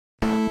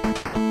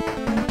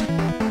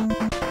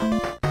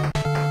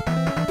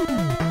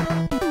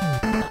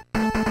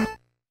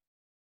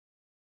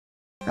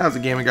How's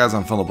it gaming, guys?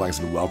 I'm Blanks,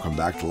 and welcome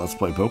back to Let's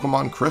Play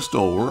Pokemon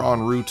Crystal. We're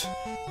on Route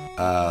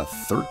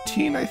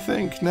 13, I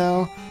think,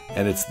 now,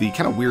 and it's the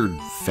kind of weird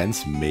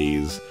fence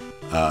maze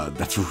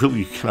that's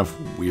really kind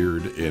of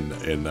weird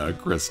in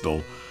Crystal.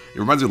 It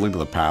reminds me of Link to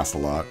the Past a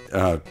lot.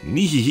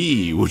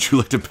 Neehee, would you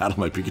like to battle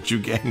my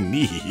Pikachu gang?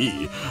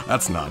 Neehee.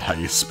 That's not how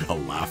you spell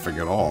laughing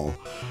at all.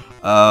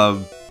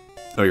 Oh,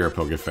 you're a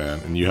Poke fan,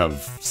 and you have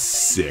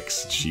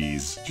 6.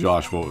 Jeez.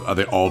 Josh, well, are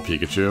they all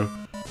Pikachu?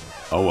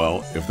 Oh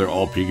well, if they're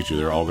all Pikachu,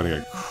 they're all gonna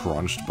get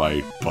crunched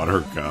by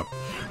Buttercup.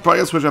 Probably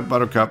gonna switch up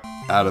Buttercup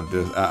out of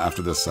this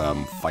after this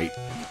fight.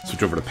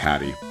 Switch over to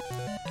Patty.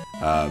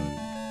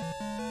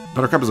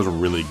 Buttercup is at a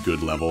really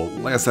good level.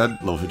 Like I said,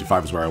 level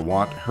 55 is where I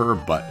want her,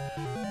 but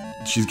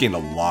she's gained a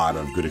lot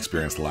of good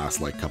experience the last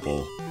like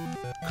couple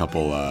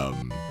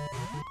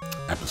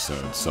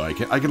episodes, so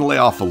I can lay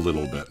off a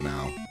little bit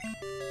now.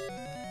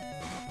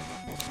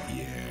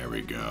 Yeah, there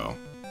we go.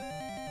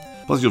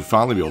 Plus, you'll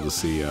finally be able to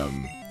see.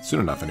 Soon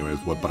enough, anyways,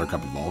 what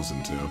Buttercup evolves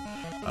into.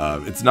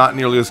 It's not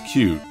nearly as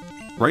cute.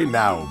 Right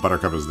now,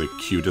 Buttercup is the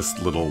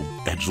cutest little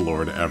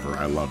edgelord ever.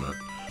 I love it.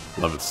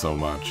 Love it so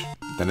much.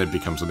 Then it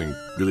becomes something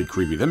really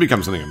creepy. Then it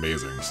becomes something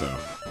amazing, so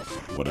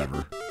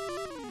whatever.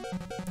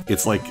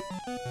 It's like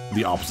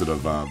the opposite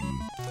of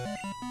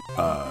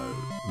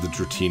the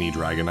Dratini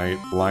Dragonite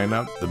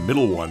lineup. The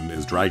middle one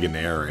is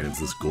Dragonair, and it's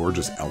this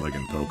gorgeous,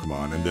 elegant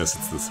Pokemon. And it's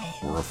this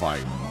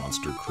horrifying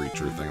monster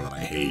creature thing that I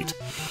hate.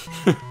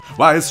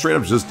 Wow, it straight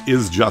up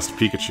is just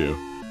Pikachu.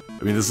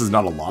 I mean, this is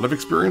not a lot of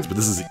experience, but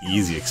this is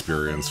easy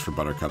experience for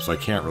Buttercup, so I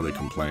can't really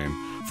complain.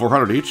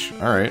 400 each?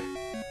 Alright.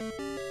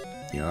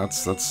 You know,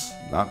 that's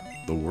not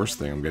the worst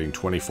thing. I'm getting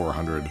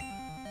 2,400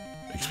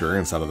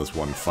 experience out of this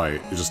one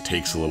fight. It just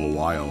takes a little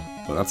while,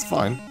 but that's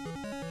fine.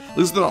 At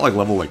least they're not like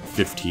level like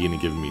 15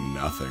 and giving me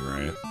nothing,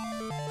 right?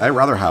 I'd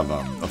rather have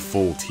a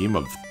full team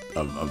of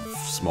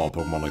small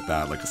Pokemon like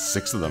that, like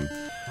 6 of them,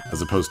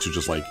 as opposed to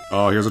just like,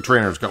 oh, here's a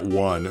trainer, it's got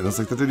 1, and it's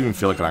like that didn't even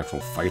feel like an actual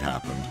fight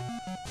happened.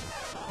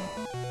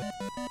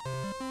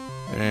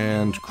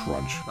 And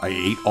crunch. I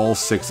ate all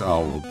 6. Oh,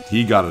 well,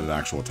 he got an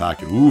actual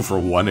attack. Ooh, for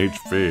 1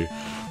 HP.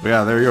 But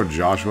yeah, there you go,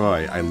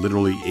 Joshua. I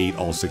literally ate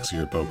all 6 of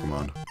your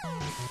Pokemon.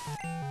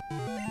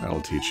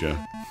 That'll teach you.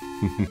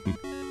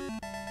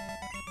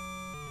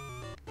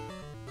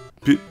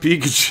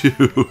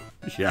 Pikachu!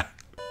 Yeah.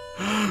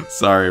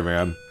 Sorry,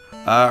 man.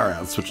 Alright,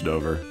 let's switch it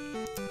over.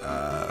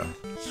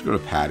 Let's go to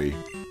Patty.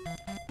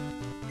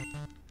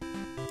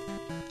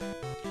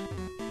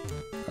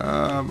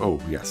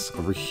 Oh, yes.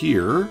 Over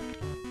here,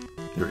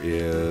 there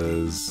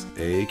is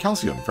a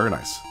Calcium. Very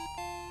nice.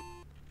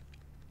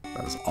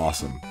 That is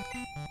awesome.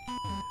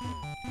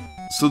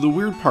 So the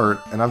weird part,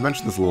 and I've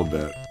mentioned this a little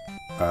bit,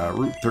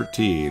 Route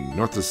 13,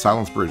 north of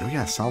Silence Bridge. Oh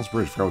yeah, Silence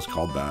Bridge, I forgot it was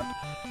called that.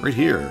 Right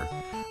here.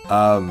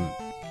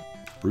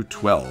 Route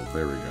 12,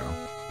 there we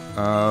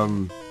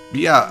go.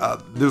 Yeah,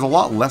 there's a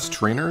lot less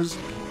trainers,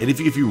 and if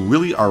you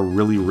really are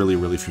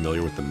really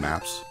familiar with the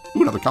maps...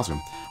 Ooh, another Calcium.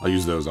 I'll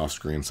use those off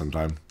screen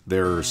sometime.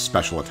 They're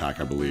special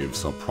attack, I believe,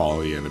 so I'll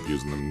probably end up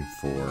using them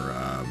for,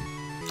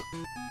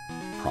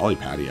 probably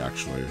Patty,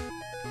 actually.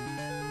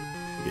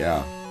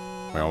 Yeah,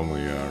 my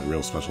only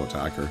real special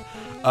attacker.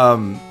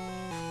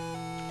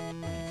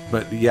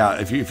 But yeah,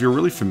 if you're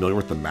really familiar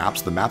with the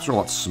maps are a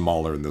lot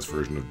smaller in this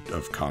version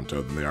of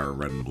Kanto than they are in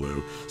Red and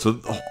Blue.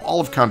 So all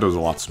of Kanto is a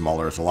lot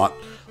smaller. It's a lot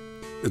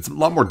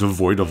more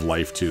devoid of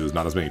life too. There's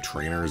not as many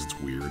trainers. It's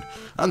weird.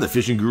 I'm the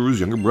fishing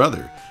guru's younger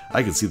brother.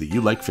 I can see that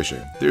you like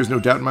fishing. There's no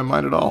doubt in my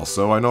mind at all.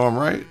 So I know I'm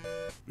right.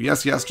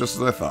 Yes, just as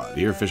I thought.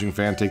 Here, fishing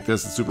fan, take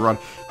this. The Super Rod.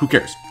 Who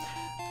cares?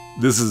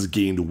 This is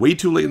gained way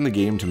too late in the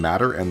game to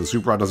matter, and the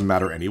Super Rod doesn't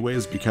matter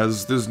anyways,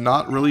 because there's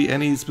not really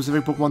any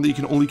specific Pokemon that you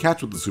can only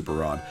catch with the Super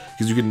Rod,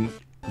 because you can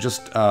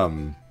just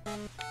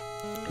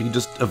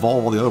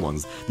evolve all the other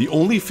ones. The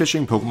only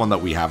fishing Pokemon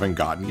that we haven't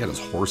gotten yet is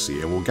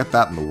Horsey, and we'll get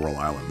that in the Whirl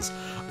Islands.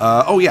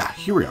 Oh yeah,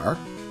 here we are.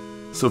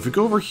 So if we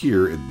go over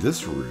here in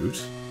this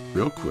route,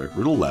 real quick,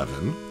 Route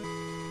 11,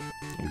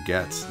 we'll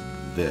get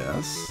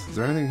this. Is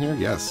there anything here?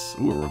 Yes.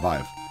 Ooh, a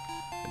Revive.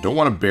 I don't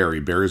want a berry.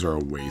 Berries are a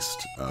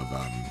waste of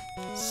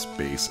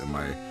space in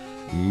my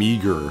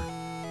meager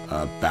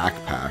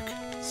backpack.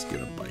 Let's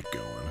get a bike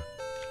going.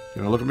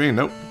 You gonna look at me?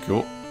 Nope.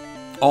 Cool.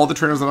 All the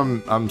trainers that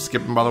I'm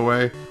skipping, by the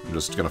way, I'm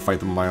just gonna fight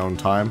them in my own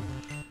time.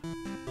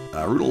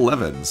 Route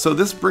 11. So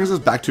this brings us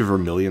back to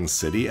Vermilion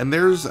City, and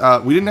there's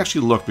we didn't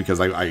actually look because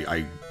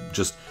I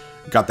just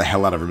got the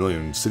hell out of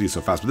Vermilion City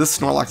so fast. But this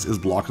Snorlax is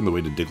blocking the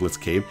way to Diglett's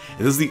Cave, and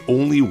this is the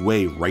only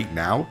way right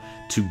now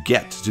to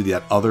get to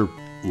that other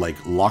like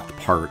locked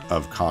part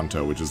of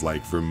Kanto, which is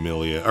like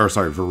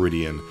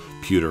Viridian,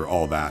 Pewter,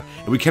 all that.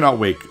 And we cannot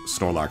wake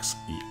Snorlax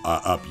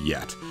up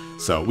yet.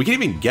 So we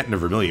can't even get into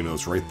Vermilion, even though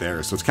it's right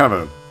there. So it's kind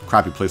of a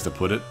crappy place to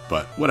put it,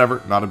 but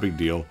whatever, not a big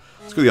deal.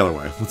 Let's go the other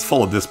way. Let's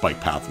follow this bike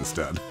path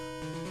instead.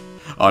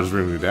 I'll just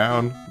bring me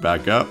down,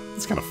 back up.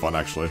 It's kind of fun,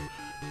 actually.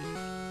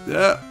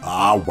 Yeah.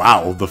 Ah,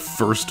 wow. The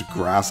first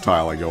grass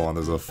tile I go on,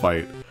 there's a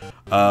fight.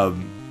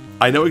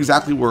 I know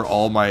exactly where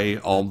all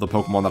the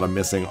Pokemon that I'm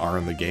missing are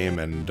in the game,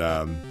 and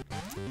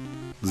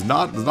there's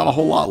not a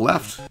whole lot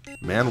left.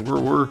 Man,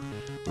 we're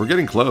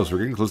getting close. We're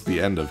getting close to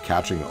the end of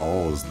catching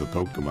all of the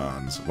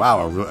Pokemons.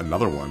 Wow,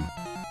 another one.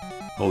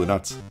 Holy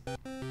nuts.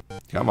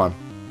 Come on.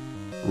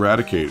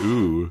 Eradicate.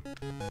 Ooh.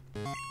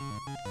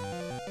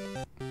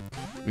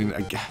 I mean,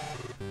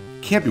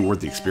 can't be worth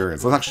the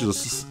experience. Let's actually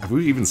have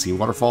we even seen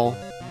Waterfall?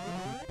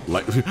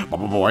 Like,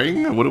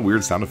 boing? What a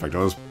weird sound effect. I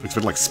was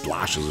expecting like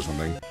splashes or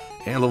something.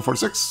 And level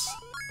 46.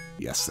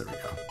 Yes, there we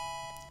go.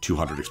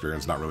 200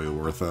 experience, not really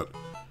worth it.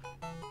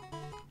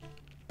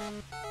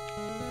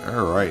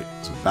 Alright,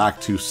 so back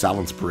to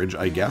Silence Bridge,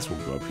 I guess. We'll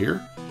go up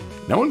here.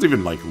 No one's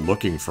even, like,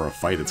 looking for a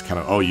fight. It's kind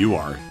of... Oh, you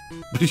are.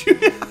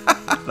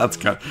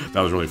 That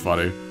was really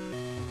funny.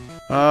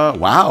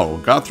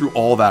 Wow. Got through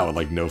all that with,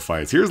 like, no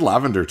fights. Here's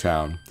Lavender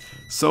Town.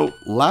 So,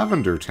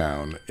 Lavender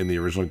Town in the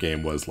original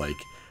game was, like,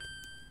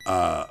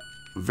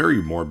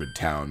 very morbid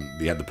town.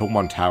 They had the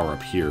Pokemon Tower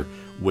up here,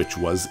 which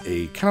was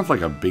a kind of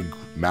like a big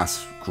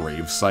mass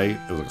grave site.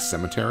 It was like a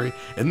cemetery.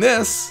 And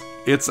this,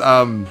 it's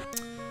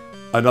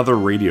another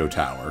radio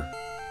tower.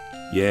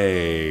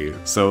 Yay.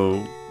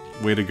 So,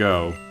 way to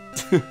go.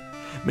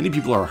 Many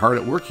people are hard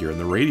at work here in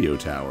the radio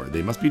tower.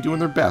 They must be doing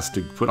their best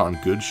to put on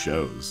good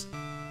shows.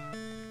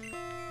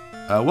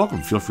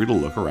 Welcome. Feel free to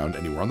look around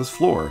anywhere on this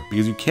floor,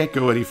 because you can't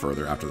go any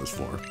further after this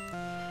floor.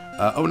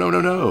 Oh,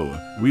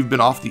 no. We've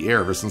been off the air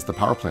ever since the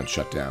power plant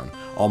shut down.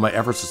 All my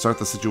efforts to start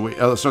the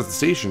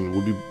station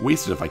would be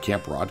wasted if I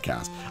can't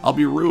broadcast. I'll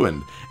be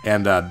ruined.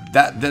 And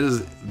that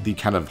is the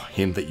kind of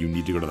hint that you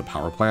need to go to the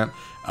power plant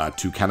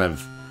to kind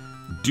of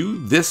do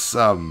this,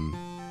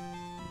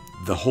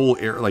 the whole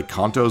air, like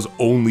Kanto's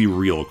only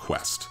real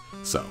quest.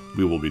 So,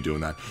 we will be doing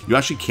that. You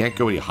actually can't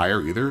go any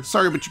higher either.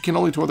 Sorry, but you can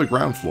only tour the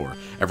ground floor.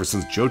 Ever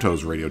since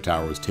Johto's radio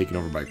tower was taken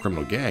over by a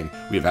criminal gang,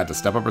 we have had to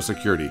step up our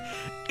security.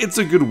 It's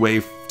a good way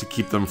to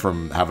keep them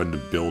from having to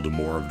build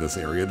more of this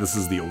area. This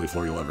is the only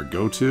floor you'll ever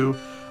go to.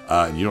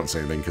 And you don't say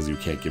anything because you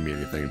can't give me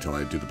anything until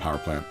I do the power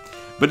plant.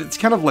 But it's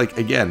kind of like,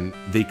 again,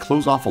 they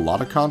close off a lot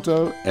of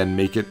Kanto and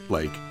make it,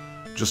 like,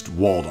 just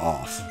walled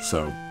off.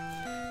 So,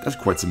 that's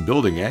quite some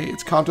building, eh?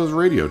 It's Kanto's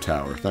radio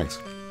tower. Thanks.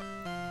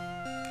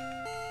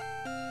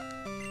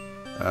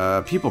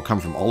 People come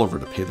from all over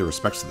to pay their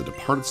respects to the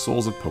departed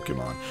souls of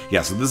Pokemon.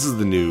 Yeah, so this is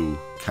the new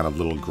kind of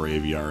little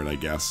graveyard, I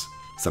guess,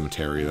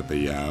 cemetery that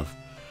they have.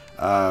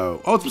 Oh,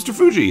 it's Mr.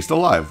 Fuji, still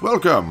alive.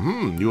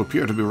 Welcome. You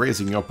appear to be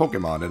raising your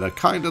Pokemon in a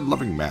kind and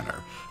loving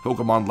manner.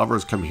 Pokemon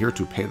lovers come here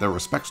to pay their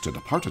respects to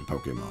departed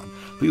Pokemon.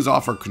 Please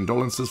offer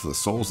condolences for the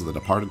souls of the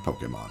departed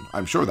Pokemon.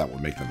 I'm sure that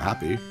will make them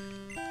happy.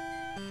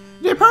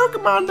 The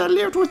Pokemon that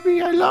lived with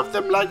me, I love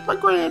them like my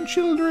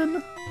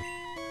grandchildren.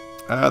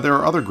 There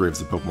are other graves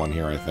of Pokemon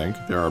here, I think.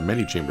 There are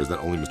many chambers that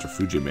only Mr.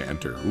 Fuji may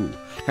enter. Ooh.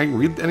 Can I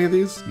read any of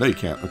these? No, you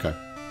can't. Okay.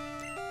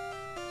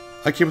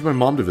 I came with my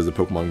mom to visit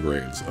Pokemon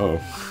graves.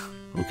 Oh.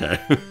 Okay.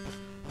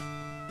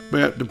 But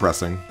yeah,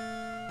 depressing.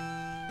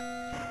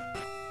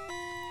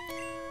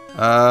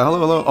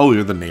 Hello. Oh,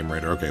 you're the name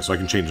writer. Okay, so I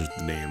can change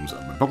the names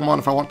of my Pokemon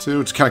if I want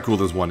to. It's kind of cool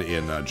there's one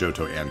in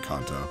Johto and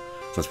Kanto.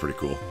 So that's pretty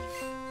cool.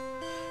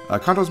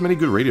 Kanto has many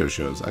good radio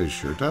shows. I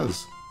sure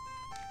does.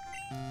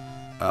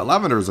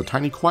 Lavender is a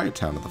tiny, quiet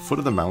town at the foot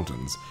of the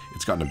mountains.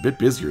 It's gotten a bit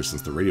busier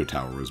since the radio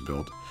tower was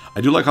built.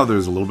 I do like how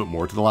there's a little bit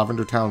more to the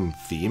Lavender Town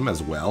theme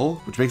as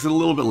well, which makes it a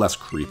little bit less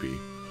creepy.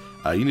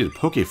 You need a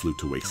Poké-Flute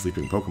to wake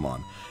sleeping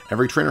Pokemon.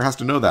 Every trainer has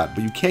to know that,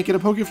 but you can't get a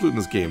Poké-Flute in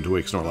this game to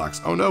wake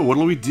Snorlax. Oh no,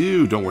 what'll we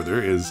do? Don't worry,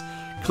 there is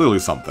clearly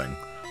something.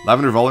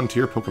 Lavender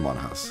Volunteer Pokemon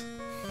House.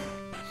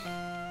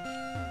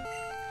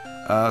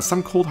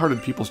 Some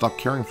cold-hearted people stop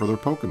caring for their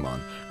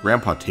Pokemon.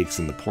 Grandpa takes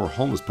in the poor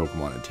homeless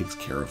Pokemon and takes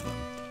care of them.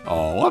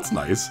 Oh, that's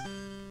nice.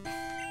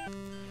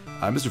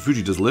 Mr.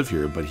 Fuji does live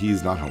here, but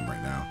he's not home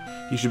right now.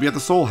 He should be at the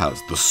Soul House.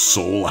 The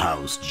Soul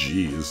House,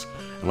 jeez.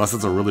 Unless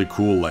it's a really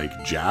cool, like,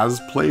 jazz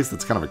place.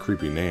 That's kind of a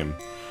creepy name.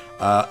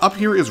 Up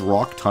here is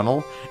Rock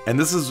Tunnel, and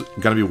this is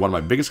going to be one of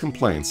my biggest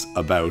complaints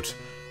about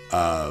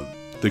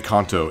the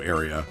Kanto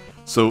area.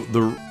 So,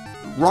 the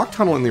Rock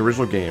Tunnel in the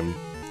original game...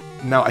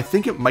 Now, I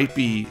think it might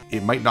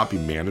not be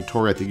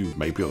mandatory. I think you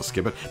might be able to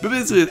skip it. But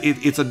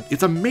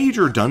it's a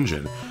major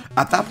dungeon.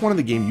 At that point in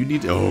the game, you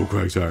need to... Oh,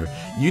 Quagsire.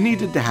 You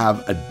needed to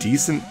have a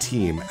decent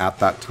team at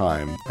that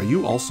time. Are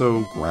you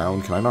also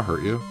ground? Can I not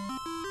hurt you?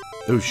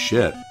 Oh,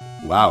 shit.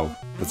 Wow.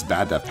 That's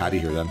bad to have Patty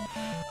here, then.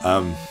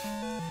 Yeah,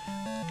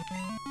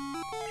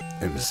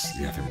 I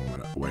think we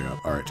went way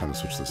up. Alright, time to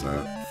switch this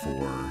out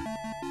for...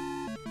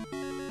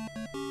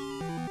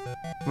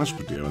 Let's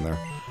put Dio in there.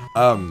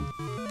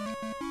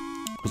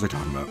 What was I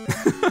talking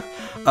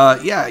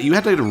about? Yeah, you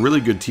had to get a really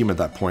good team at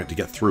that point to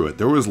get through it.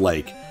 There was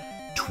like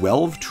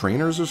 12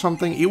 trainers or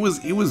something. It was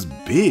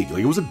big.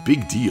 Like, it was a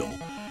big deal.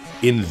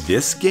 In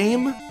this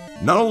game,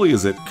 not only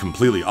is it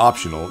completely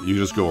optional, you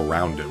just go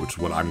around it, which is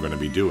what I'm going to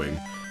be doing.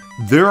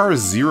 There are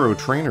 0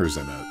 trainers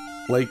in it.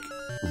 Like,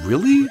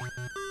 really?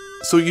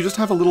 So you just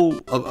have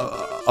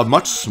a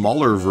much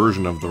smaller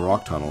version of the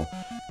Rock Tunnel,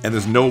 and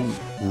there's no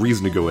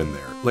reason to go in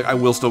there. Like, I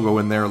will still go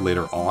in there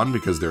later on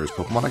because there's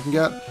Pokemon I can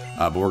get,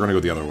 but we're going to go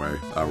the other way.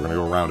 We're going to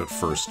go around it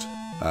first.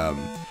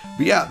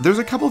 But yeah, there's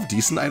a couple of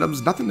decent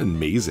items, nothing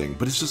amazing,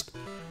 but it's just,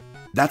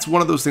 that's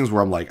one of those things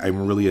where I'm like,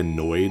 I'm really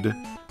annoyed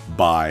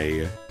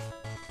by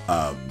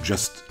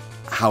just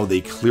how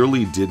they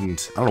clearly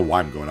didn't, I don't know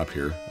why I'm going up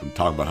here. I'm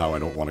talking about how I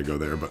don't want to go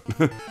there, but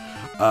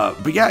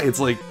yeah, it's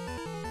like,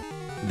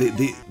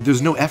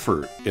 there's no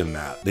effort in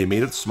that. They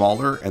made it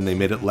smaller and they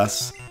made it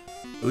less,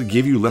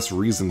 gave you less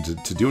reason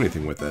to do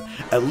anything with it.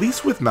 At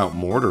least with Mount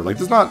Mortar, like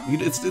there's not,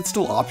 it's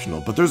still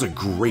optional, but there's a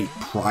great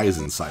prize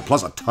inside,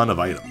 plus a ton of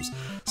items.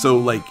 So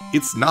like,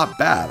 it's not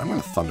bad. I'm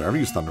gonna Thunder. I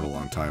haven't used Thunder in a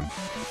long time.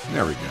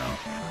 There we go.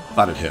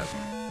 Thought it hit.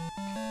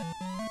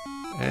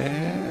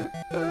 And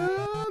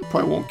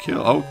probably won't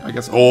kill. Oh, I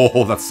guess.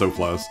 Oh, that's so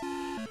close.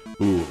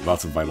 Ooh,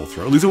 lots of Vital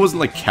Throw. At least it wasn't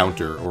like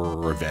Counter or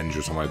Revenge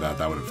or something like that.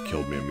 That would have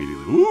killed me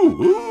immediately.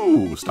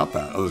 Ooh, stop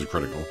that. Oh, those are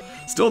critical.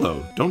 Still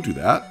though, don't do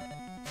that.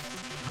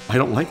 I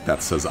don't like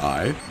that, says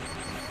I.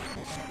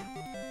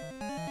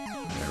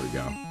 There we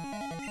go.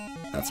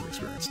 That's some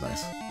experience.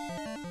 Nice.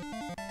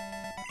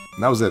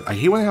 And that was it. I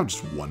hate when they have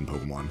just one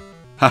Pokemon.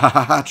 Ha ha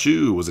ha ha,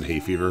 chew! Was it hay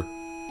fever?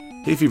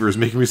 Hay fever is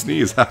making me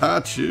sneeze. Ha ha,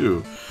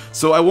 chew!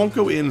 So I won't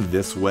go in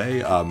this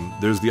way.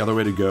 There's the other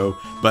way to go,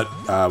 but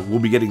we'll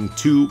be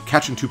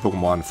catching two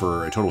Pokemon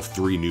for a total of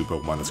 3 new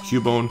Pokemon. That's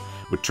Cubone,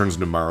 which turns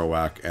into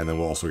Marowak, and then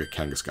we'll also get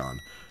Kangaskhan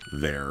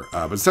there.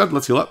 But instead,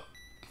 let's heal up.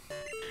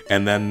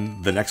 And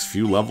then the next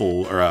few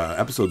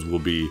episodes will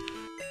be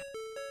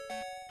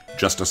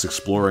just us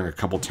exploring a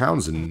couple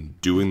towns and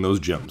doing those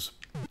gyms.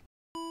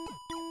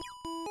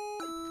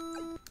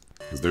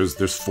 Because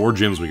there's 4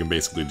 gyms we can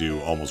basically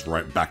do almost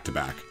right back to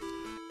back.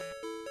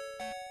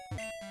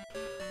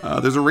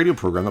 There's a radio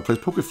program that plays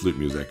Pokeflute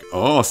music.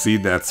 Oh, see,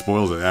 that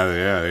spoils it. Yeah,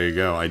 there you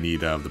go. I need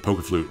the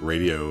Pokeflute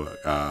radio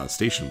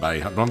station, but I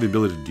don't have the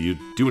ability to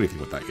do anything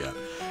with that yet.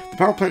 The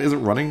power plant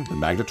isn't running. The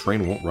magnet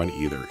train won't run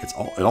either.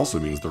 It also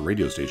means the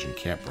radio station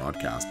can't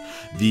broadcast.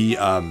 The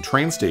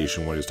train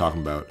station, what he was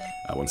talking about,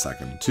 1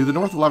 second. To the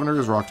north of Lavender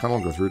is Rock Tunnel.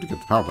 Go through to get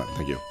the power plant.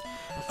 Thank you.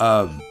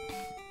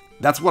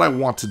 That's what I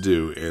want to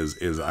do.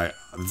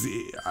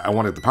 I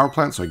want to get the power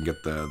plant so I can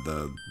get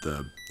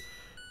the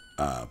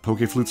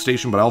Pokeflute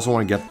station, but I also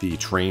want to get the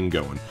train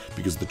going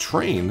because the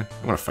train.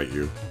 I'm gonna fight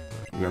you.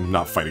 I'm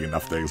not fighting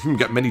enough things. We've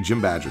got many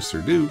gym badges,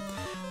 sir.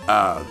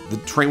 The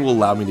train will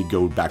allow me to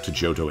go back to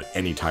Johto at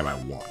any time I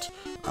want,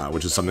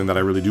 which is something that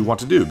I really do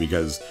want to do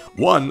because,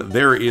 one,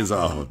 there is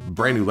a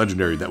brand new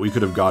legendary that we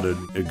could have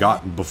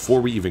gotten before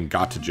we even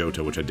got to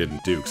Johto, which I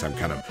didn't do because I'm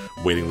kind of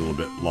waiting a little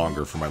bit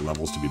longer for my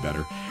levels to be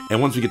better.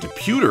 And once we get to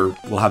Pewter,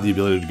 we'll have the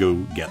ability to go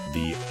get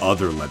the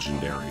other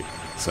legendary.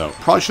 So,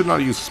 probably should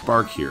not use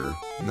Spark here.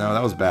 No,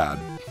 that was bad.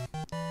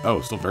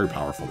 Oh, still very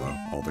powerful though,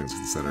 all things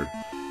considered.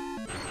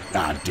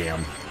 Ah,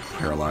 damn.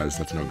 Paralyzed,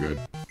 that's no good.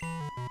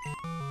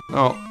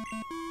 Oh,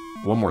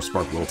 one more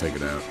Spark will take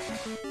it out.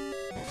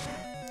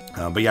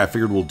 But yeah, I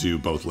figured we'll do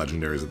both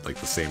legendaries at like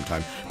the same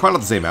time. Probably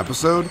not the same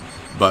episode,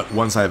 but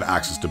once I have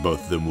access to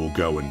both of them, we'll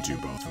go and do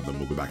both of them.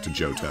 We'll go back to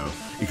Johto.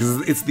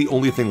 Because it's the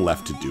only thing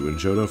left to do in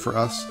Johto for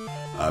us.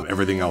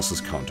 Everything else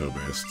is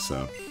Kanto-based,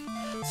 so...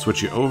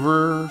 Switch you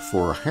over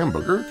for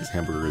Hamburger, because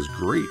Hamburger is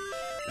great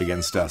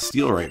against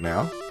Steel right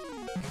now.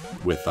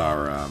 With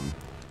our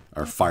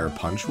Fire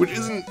Punch, which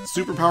isn't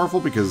super powerful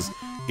because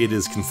it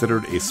is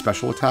considered a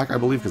special attack, I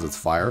believe, because it's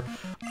fire.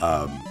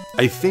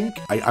 I think,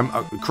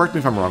 correct me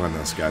if I'm wrong on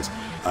this, guys.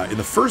 In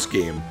the first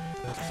game,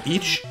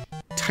 each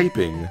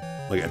typing,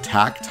 like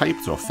attack type,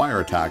 so a fire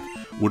attack,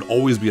 would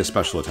always be a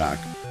special attack,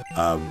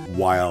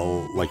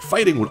 while like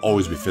fighting would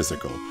always be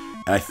physical.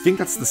 And I think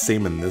that's the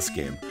same in this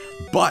game.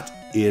 But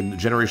in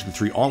Generation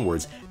 3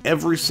 onwards,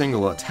 every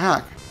single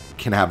attack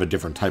can have a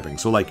different typing.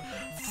 So like,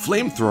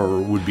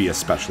 Flamethrower would be a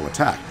special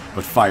attack,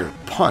 but Fire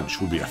Punch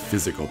would be a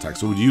physical attack,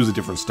 so it would use a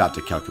different stat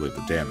to calculate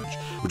the damage,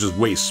 which is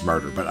way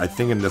smarter. But I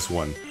think in this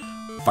one,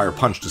 Fire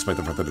Punch, despite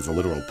the fact that it's a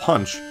literal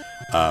punch,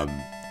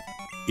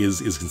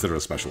 is considered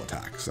a special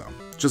attack. So,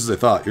 just as I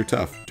thought, you're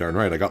tough. Darn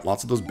right, I got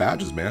lots of those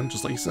badges, man,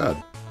 just like you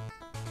said.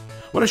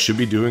 What I should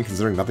be doing,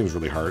 considering nothing's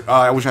really hard,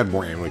 I wish I had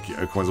more amulet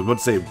coins. I was about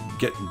to say,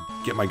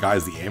 get my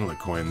guys the amulet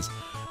coins,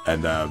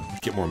 and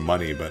get more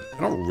money, but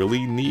I don't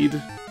really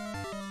need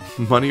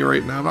money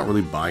right now. I'm not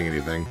really buying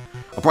anything.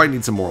 I'll probably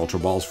need some more Ultra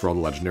Balls for all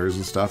the legendaries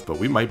and stuff, but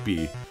we might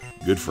be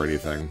good for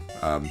anything.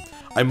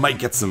 I might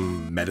get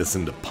some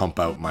medicine to pump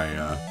out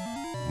my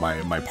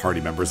my party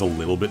members a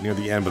little bit near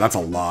the end, but that's a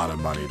lot of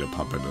money to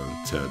pump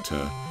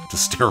into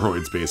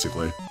steroids,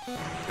 basically.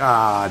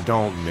 Ah,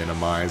 don't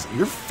minimize.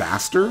 You're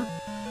faster?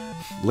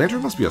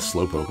 Lantern must be a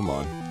slow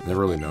Pokemon.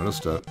 Never really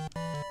noticed it.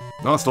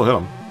 No, I still hit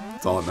him.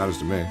 That's all that matters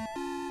to me.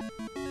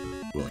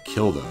 Will it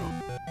kill, though?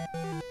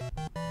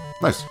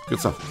 Nice. Good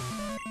stuff.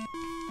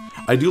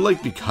 I do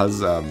like,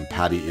 because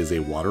Patty is a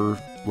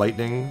water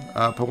lightning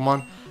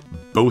Pokemon,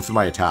 both of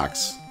my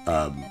attacks,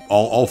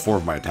 all 4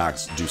 of my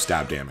attacks do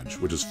stab damage,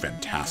 which is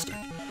fantastic.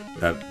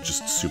 That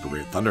just super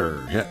great.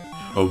 Thunder hit.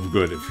 Oh,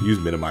 good. If you use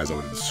Minimize, I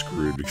would have been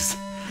screwed, because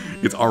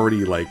it's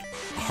already, like,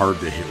 hard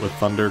to hit with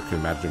Thunder. Can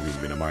imagine if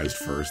we minimized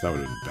first. That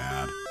would have been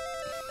bad.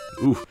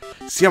 Ooh.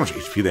 See how much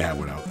HP they have,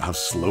 how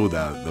slow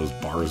those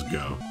bars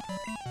go.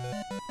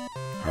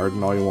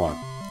 Harden all you want.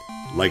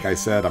 Like I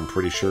said, I'm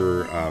pretty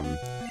sure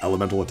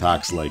elemental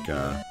attacks like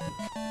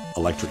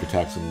electric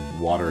attacks and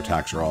water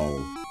attacks are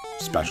all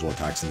special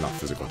attacks and not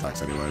physical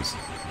attacks anyways.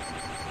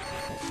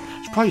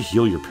 I should probably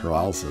heal your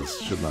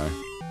paralysis, shouldn't I?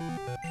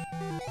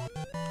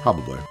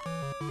 Probably.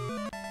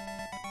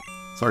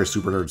 Sorry,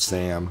 Super Nerd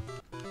Sam.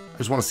 I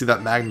just want to see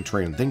that magnet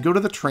train. Then go to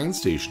the train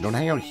station. Don't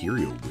hang out here,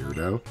 you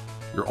weirdo.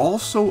 You're all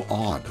so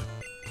odd.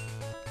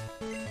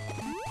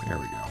 There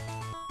we go.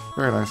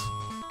 Very nice.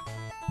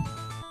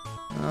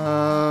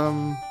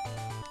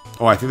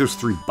 Oh, I think there's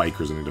 3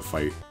 bikers I need to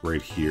fight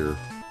right here.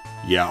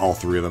 Yeah, all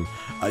 3 of them.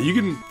 You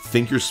can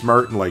think you're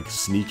smart and like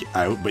sneak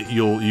out, but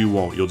you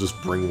won't. You'll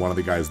just bring one of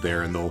the guys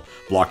there, and they'll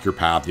block your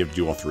path. You have to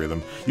do all 3 of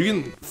them. You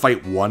can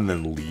fight one and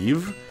then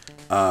leave,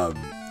 and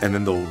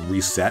then they'll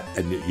reset,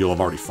 and you'll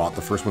have already fought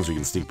the first one, so you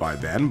can sneak by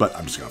then. But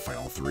I'm just gonna fight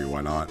all 3.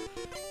 Why not?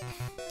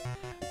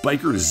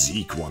 Biker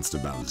Zeke wants to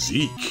battle.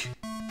 Zeke.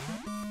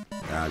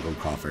 Ah, go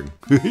coughing.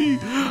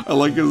 I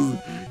like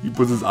he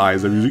puts his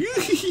eyes up.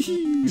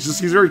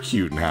 He's very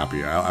cute and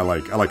happy. I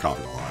like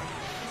coughing a lot.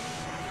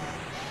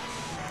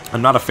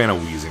 I'm not a fan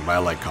of wheezing, but I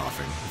like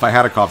coughing. If I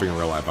had a coughing in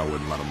real life, I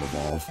wouldn't let him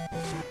evolve.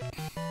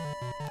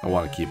 I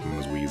want to keep him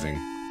as wheezing.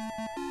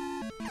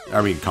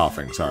 I mean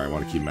coughing, sorry. I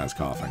want to keep him as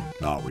coughing,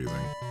 not wheezing.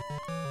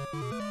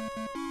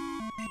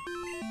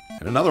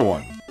 And another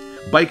one.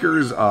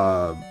 Bikers,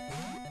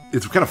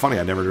 it's kind of funny,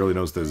 I never really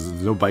noticed there's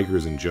no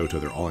bikers in Johto,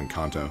 they're all in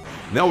Kanto.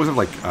 And they always have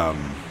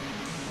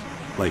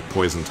like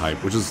poison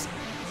type, which is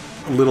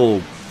a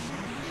little,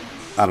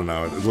 I don't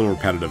know, a little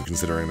repetitive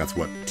considering that's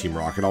what Team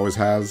Rocket always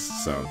has,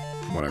 so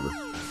whatever.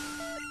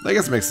 I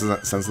guess it makes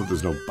sense that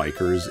there's no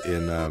bikers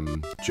in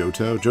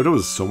Johto. Johto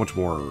is so much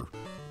more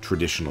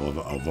traditional of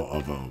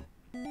a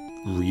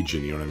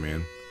region, you know what I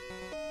mean?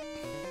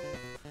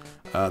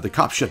 The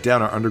cops shut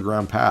down our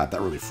underground path.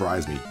 That really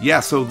fries me. Yeah,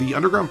 so the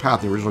underground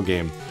path in the original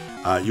game,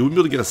 you wouldn't be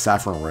able to get a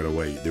saffron right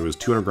away. There was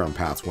 2 underground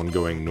paths, one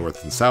going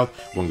north and south,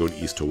 one going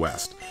east to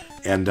west.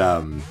 And,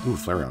 ooh,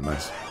 Flareon,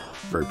 nice.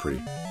 Very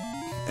pretty.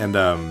 And,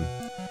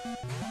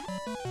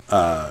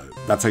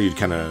 that's how you'd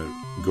kind of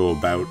go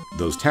about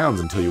those towns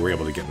until you were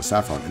able to get into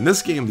saffron. In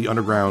this game, the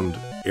underground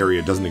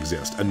area doesn't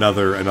exist.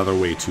 Another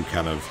way to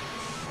kind of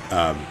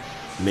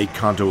make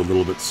Kanto a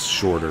little bit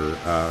shorter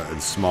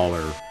and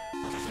smaller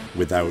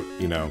without,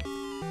 you know,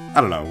 I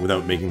don't know,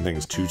 without making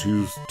things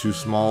too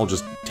small,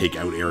 just take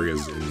out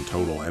areas in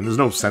total. And there's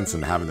no sense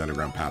in having the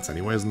underground paths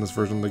anyways in this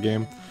version of the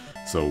game,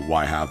 so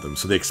why have them?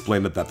 So they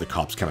explained that the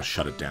cops kind of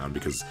shut it down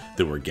because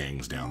there were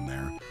gangs down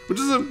there, which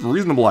is a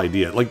reasonable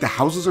idea. Like, the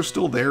houses are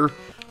still there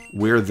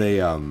where they,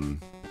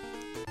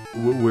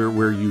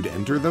 where you'd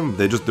enter them.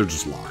 They're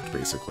just locked,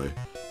 basically.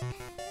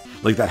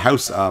 Like that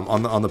house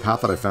on the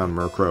path that I found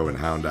Murkrow and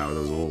Houndour. There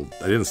was a little,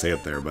 I didn't say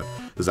it there, but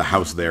there's a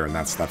house there, and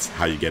that's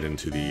how you get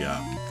into the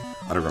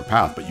underground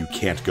path. But you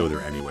can't go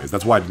there anyways.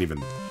 That's why I didn't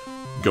even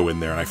go in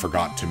there, and I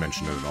forgot to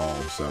mention it at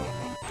all. So,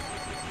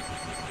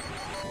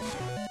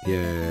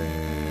 yay,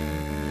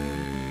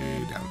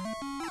 down.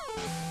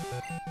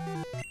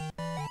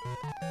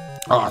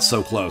 Ah,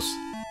 so close,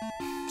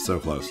 so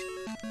close.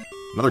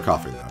 Another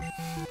coffee though.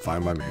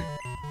 Fine by me.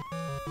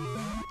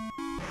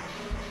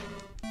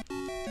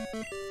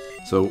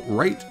 So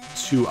right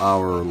to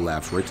our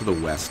left, right to the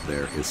west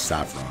there is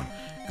Saffron.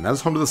 And that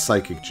is home to the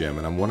Psychic Gym,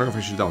 and I'm wondering if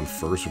I should do that one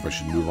first or if I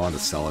should move on to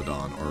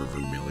Celadon or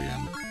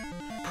Vermilion.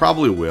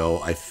 Probably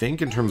will. I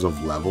think in terms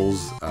of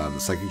levels, the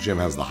Psychic Gym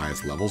has the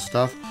highest level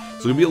stuff, so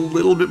it's going to be a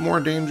little bit more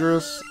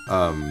dangerous.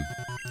 So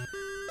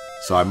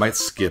I might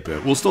skip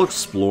it. We'll still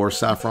explore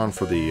Saffron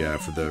for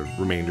the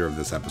remainder of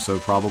this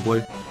episode,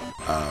 probably.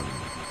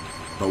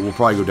 But we'll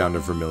probably go down to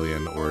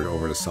Vermilion or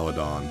over to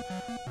Celadon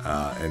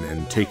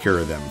and take care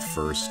of them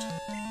first.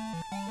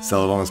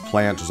 Celadon is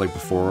plant, just like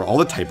before. All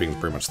the typing is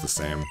pretty much the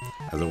same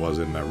as it was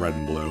in Red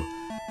and Blue,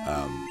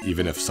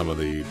 even if some of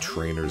the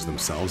trainers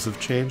themselves have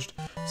changed.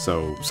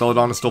 So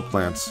Celadon is still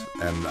plant,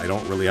 and I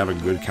don't really have a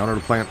good counter to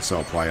plant, so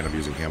I'll probably end up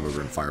using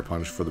Hamburger and Fire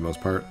Punch for the most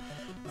part.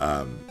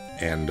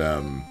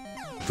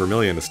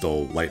 Vermilion is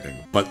still lightning,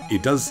 but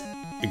it does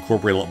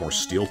incorporate a lot more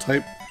steel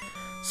type,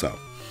 so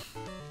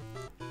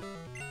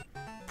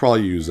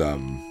probably use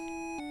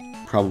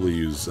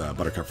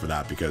Buttercup for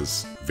that,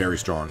 because very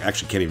strong.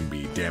 Actually can't even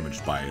be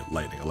damaged by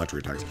lightning,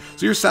 electric attacks.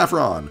 So here's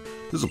Saffron.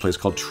 This is a place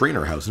called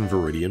Trainer House in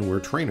Viridian where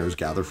trainers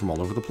gather from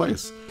all over the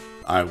place.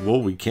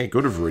 Well, we can't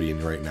go to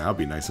Viridian right now. It'd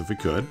be nice if we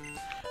could.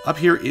 Up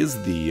here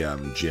is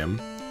the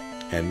gym,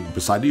 and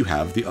beside you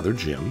have the other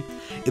gym.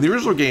 In the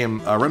original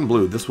game, Red and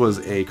Blue, this was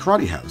a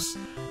karate house.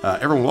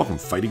 Everyone welcome,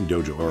 Fighting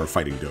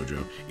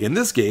Dojo. In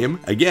this game,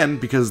 again,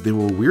 because they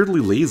were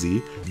weirdly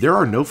lazy, there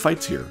are no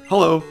fights here.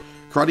 Hello.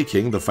 Karate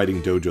King, the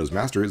Fighting Dojo's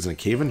master, is in a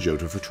cave in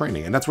Johto for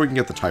training, and that's where you can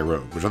get the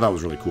Tyrogue, which I thought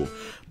was really cool.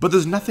 But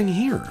there's nothing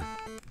here.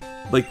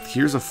 Like,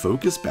 here's a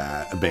focus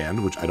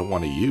band, which I don't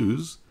want to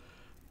use,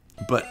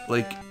 but,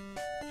 like,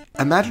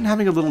 imagine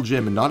having a little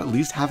gym and not at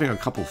least having a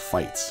couple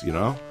fights, you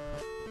know?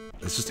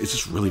 It's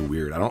just really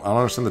weird. I don't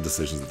understand the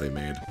decisions that they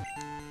made.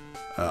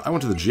 I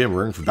went to the gym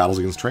raring for battles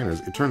against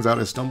trainers. It turns out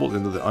I stumbled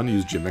into the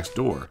unused gym next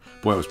door.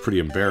 Boy, I was pretty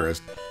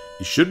embarrassed.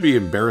 You should be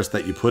embarrassed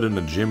that you put in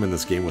a gym in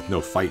this game with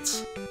no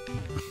fights.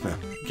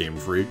 Game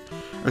freak.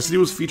 Our city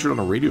was featured on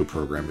a radio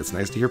program. It's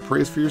nice to hear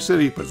praise for your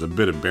city, but it's a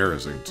bit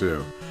embarrassing,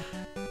 too.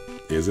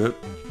 Is it?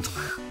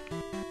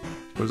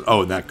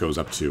 Oh, and that goes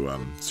up to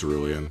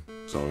Cerulean,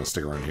 so I'm going to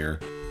stick around here.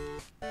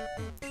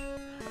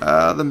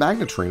 The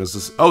magnet train is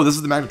this... Oh, this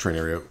is the magnet train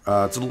area.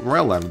 It's a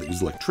rail line that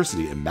uses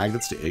electricity and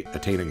magnets to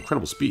attain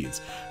incredible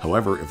speeds.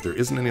 However, if there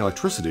isn't any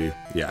electricity...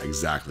 Yeah,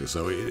 exactly.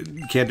 So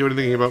you can't do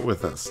anything about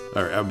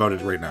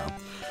it right now.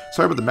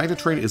 Sorry, but the magnet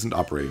train isn't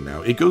operating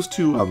now. It goes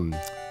to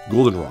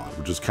Goldenrod,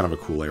 which is kind of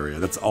a cool area.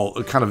 That's all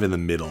kind of in the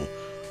middle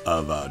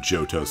of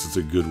Johto, so it's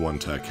a good one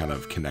to kind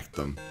of connect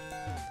them.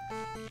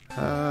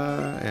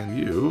 And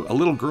you, a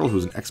little girl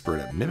who's an expert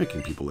at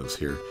mimicking people lives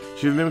here.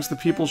 She mimics the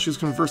people she's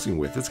conversing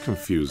with. It's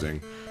confusing.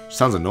 She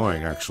sounds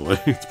annoying, actually.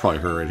 It's probably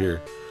her right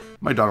here.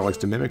 My daughter likes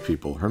to mimic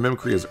people. Her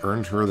mimicry has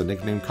earned her the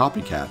nickname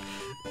Copycat.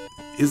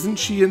 Isn't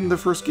she in the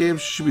first game?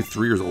 She should be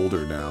 3 years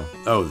older now.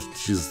 Oh,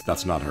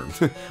 that's not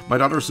her. My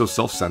daughter is so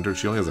self-centered,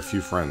 she only has a few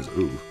friends.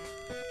 Ooh.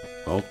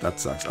 Well, that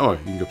sucks. Oh, you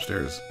can go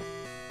upstairs.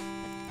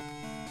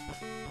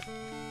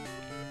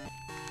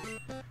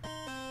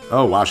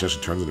 Oh, wow, she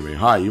actually turns into me.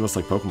 Hi, you must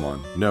like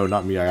Pokemon. No,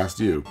 not me, I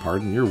asked you.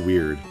 Pardon? You're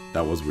weird.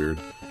 That was weird.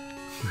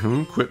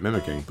 Quit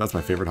mimicking. That's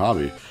my favorite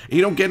hobby. And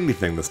you don't get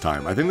anything this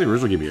time. I think they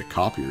originally gave me a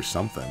copy or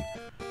something.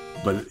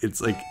 But it's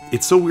like,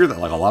 it's so weird that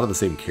like a lot of the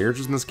same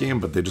characters in this game,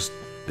 but they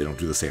don't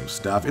do the same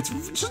stuff. It's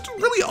just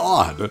really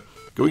odd.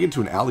 Going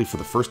into an alley for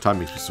the first time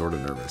makes me sort of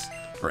nervous.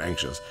 Or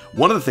anxious.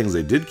 One of the things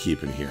they did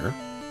keep in here,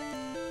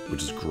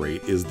 which is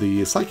great, is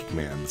the Psychic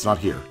Man. It's not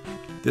here.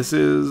 This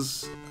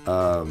is,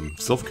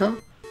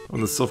 Silphco? On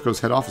the Silphco's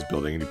head office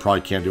building, and you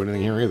probably can't do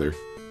anything here either.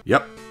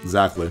 Yep,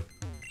 exactly.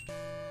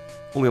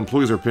 Only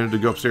employees are permitted to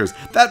go upstairs.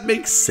 That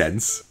makes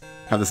sense.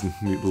 Have this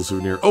neat little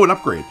souvenir. Oh, an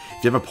upgrade.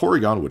 If you have a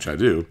Porygon, which I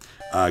do,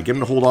 get him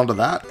to hold on to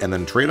that, and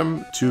then trade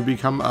him to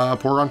become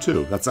Porygon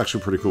 2. That's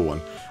actually a pretty cool one.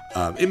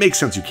 It makes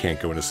sense you can't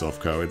go into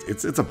Silphco.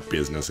 It's a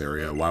business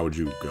area. Why would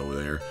you go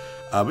there?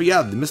 But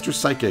yeah, the Mr.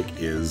 Psychic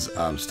is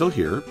still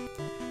here,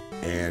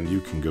 and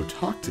you can go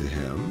talk to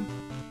him.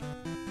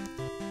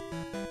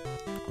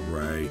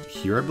 Right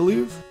here, I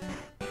believe?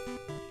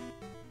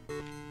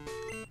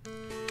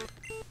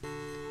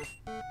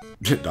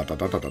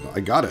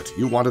 I got it.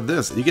 You wanted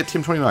this. And you get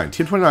Team 29.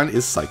 Team 29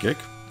 is Psychic,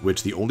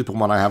 which the only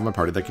Pokemon I have in my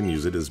party that can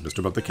use it is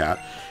Mr. Bud the Cat.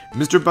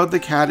 Mr. Bud the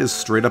Cat is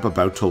straight up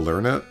about to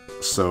learn it,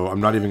 so I'm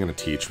not even going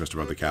to teach Mr.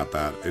 Bud the Cat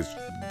that.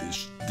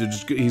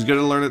 He's going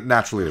to learn it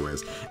naturally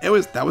anyways.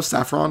 Anyways, that was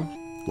Saffron.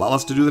 A lot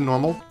less to do than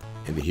normal.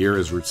 And here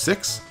is Route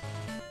 6.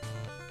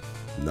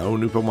 No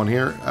new Pokemon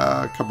here.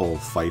 A couple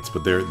fights,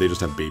 but they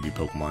just have baby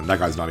Pokemon. That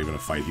guy's not even a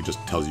fight. He just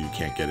tells you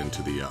can't get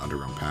into the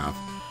underground path.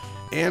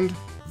 And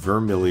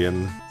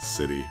Vermilion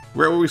City,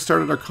 where we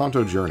started our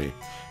Kanto journey.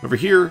 Over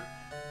here,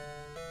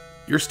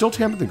 you're still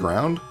tamping the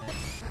ground?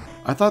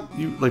 I thought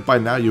you, like, by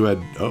now you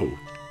had... Oh.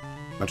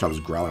 My child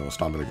was growling while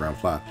stomping the ground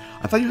flat.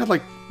 I thought you had,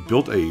 like,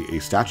 built a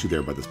statue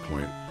there by this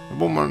point.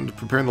 I'm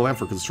preparing the land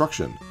for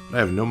construction. I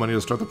have no money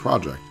to start the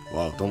project.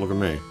 Well, don't look at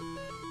me.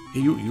 Hey,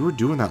 you were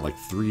doing that like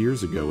 3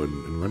 years ago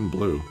in Red and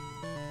Blue.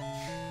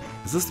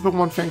 Is this the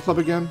Pokemon fan club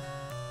again?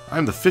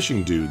 I'm the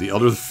fishing dude, the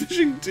elder of the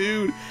fishing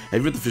dude.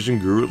 Have you met the fishing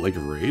guru at Lake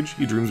of Rage?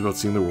 He dreams about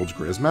seeing the world's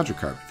greatest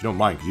Magikarp. If you don't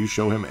mind, could you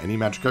show him any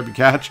Magikarp you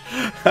catch?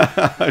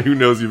 Who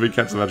knows, you may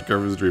catch the Magikarp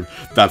in his dream.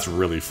 That's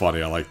really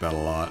funny, I like that a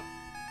lot.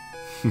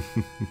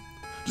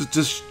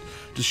 just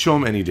show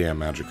him any damn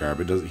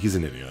Magikarp. He's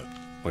an idiot.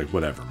 Like,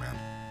 whatever, man.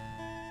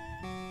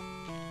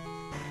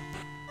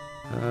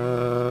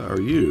 Are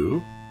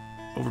you...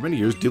 Over many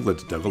years,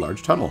 Diglett dug a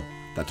large tunnel.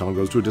 That tunnel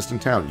goes to a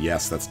distant town.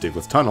 Yes, that's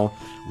Diglett's tunnel,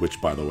 which,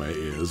 by the way,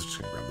 is...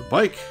 Just gonna grab the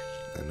bike,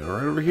 and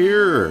right over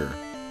here.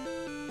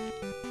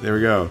 There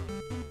we go.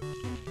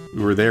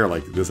 We were there,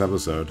 like, this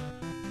episode.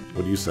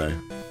 What do you say?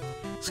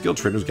 Skilled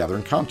trainers gather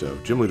in Kanto.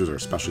 Gym leaders are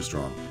especially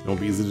strong. They won't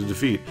be easy to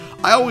defeat.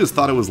 I always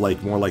thought it was,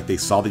 like, more like they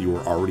saw that you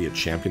were already a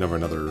champion of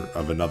another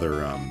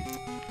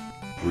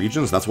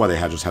region, so that's why they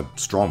just had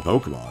strong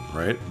Pokemon,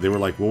 right? They were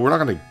like, well, we're not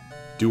gonna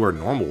do our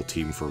normal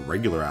team for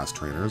regular-ass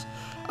trainers.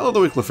 I love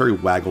the way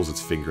Clefairy waggles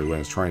its finger when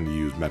it's trying to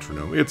use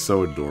Metronome. It's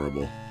so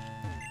adorable.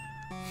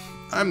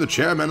 I'm the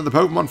chairman of the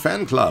Pokemon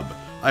Fan Club.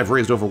 I've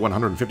raised over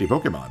 150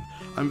 Pokemon.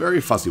 I'm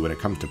very fussy when it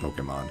comes to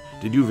Pokemon.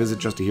 Did you visit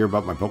just to hear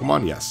about my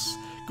Pokemon? Yes.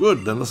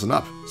 Good, then listen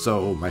up.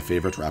 So, my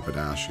favorite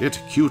Rapidash.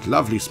 It, cute,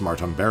 lovely,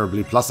 smart,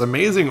 unbearably, plus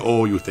amazing.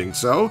 Oh, you think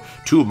so?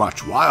 Too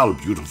much, wild,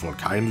 beautiful,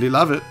 kindly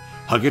love it.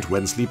 Hug it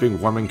when sleeping,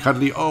 warm and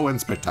cuddly, oh,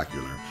 and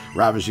spectacular.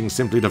 Ravishing,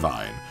 simply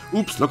divine.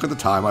 Oops, look at the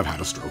time, I've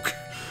had a stroke.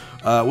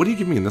 What do you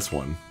give me in this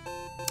one?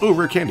 Oh,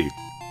 rare candy.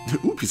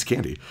 Ooh, piece of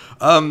candy.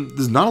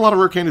 There's not a lot of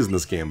rare candies in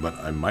this game, but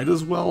I might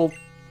as well,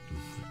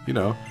 you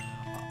know,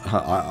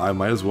 I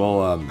might as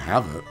well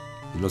have it.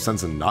 There's no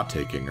sense in not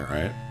taking it,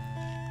 right?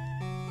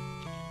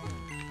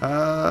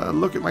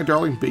 Look at my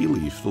darling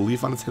Bayleaf. The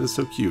leaf on its head is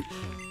so cute.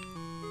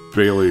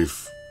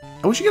 Bayleaf.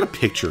 I wish you get a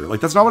picture.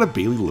 Like, that's not what a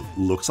Bayleaf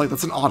looks like.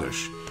 That's an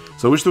Oddish.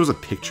 So I wish there was a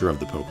picture of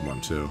the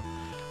Pokemon, too.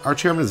 Our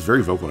chairman is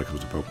very vocal when it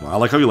comes to Pokemon. I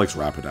like how he likes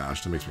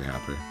Rapidash. That makes me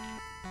happy.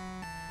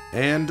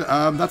 And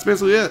that's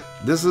basically it.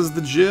 This is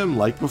the gym,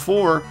 like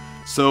before.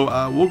 So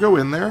we'll go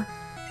in there.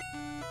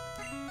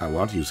 I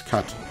want to use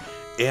Cut.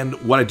 And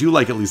what I do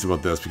like at least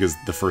about this, because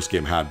the first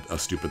game had a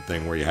stupid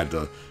thing where you had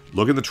to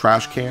look in the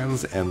trash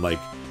cans and like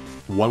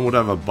one would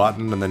have a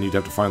button and then you'd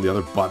have to find the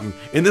other button.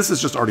 And this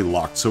is just already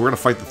locked. So we're going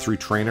to fight the 3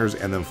 trainers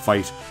and then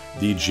fight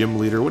the gym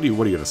leader. What are you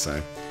going to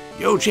say?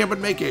 Yo, Champion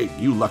Make-Aid,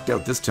 you lucked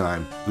out this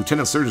time.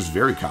 Lieutenant Surge is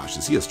very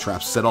cautious. He has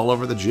traps set all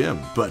over the gym.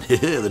 But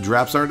the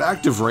traps aren't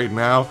active right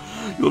now.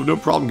 You'll have no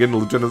problem getting to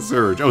Lieutenant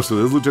Surge. Oh, so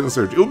there's Lieutenant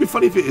Surge. It would be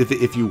funny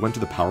if you went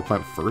to the power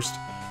plant first.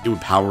 It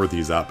would power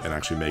these up and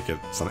actually make it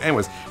something.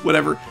 Anyways,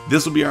 whatever.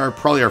 This will be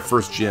probably our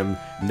first gym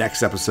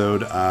next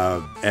episode.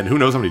 And who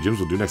knows how many gyms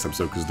we'll do next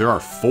episode, because there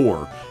are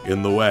 4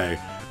 in the way.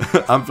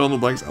 I'm Phil in the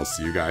Blanks. I'll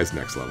see you guys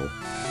next level.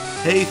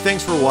 Hey,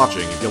 thanks for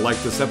watching. If you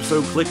liked this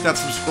episode, click that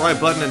subscribe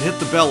button and hit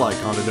the bell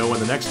icon to know when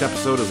the next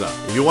episode is up.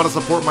 If you want to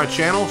support my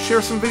channel,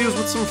 share some videos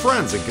with some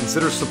friends and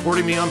consider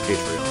supporting me on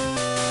Patreon.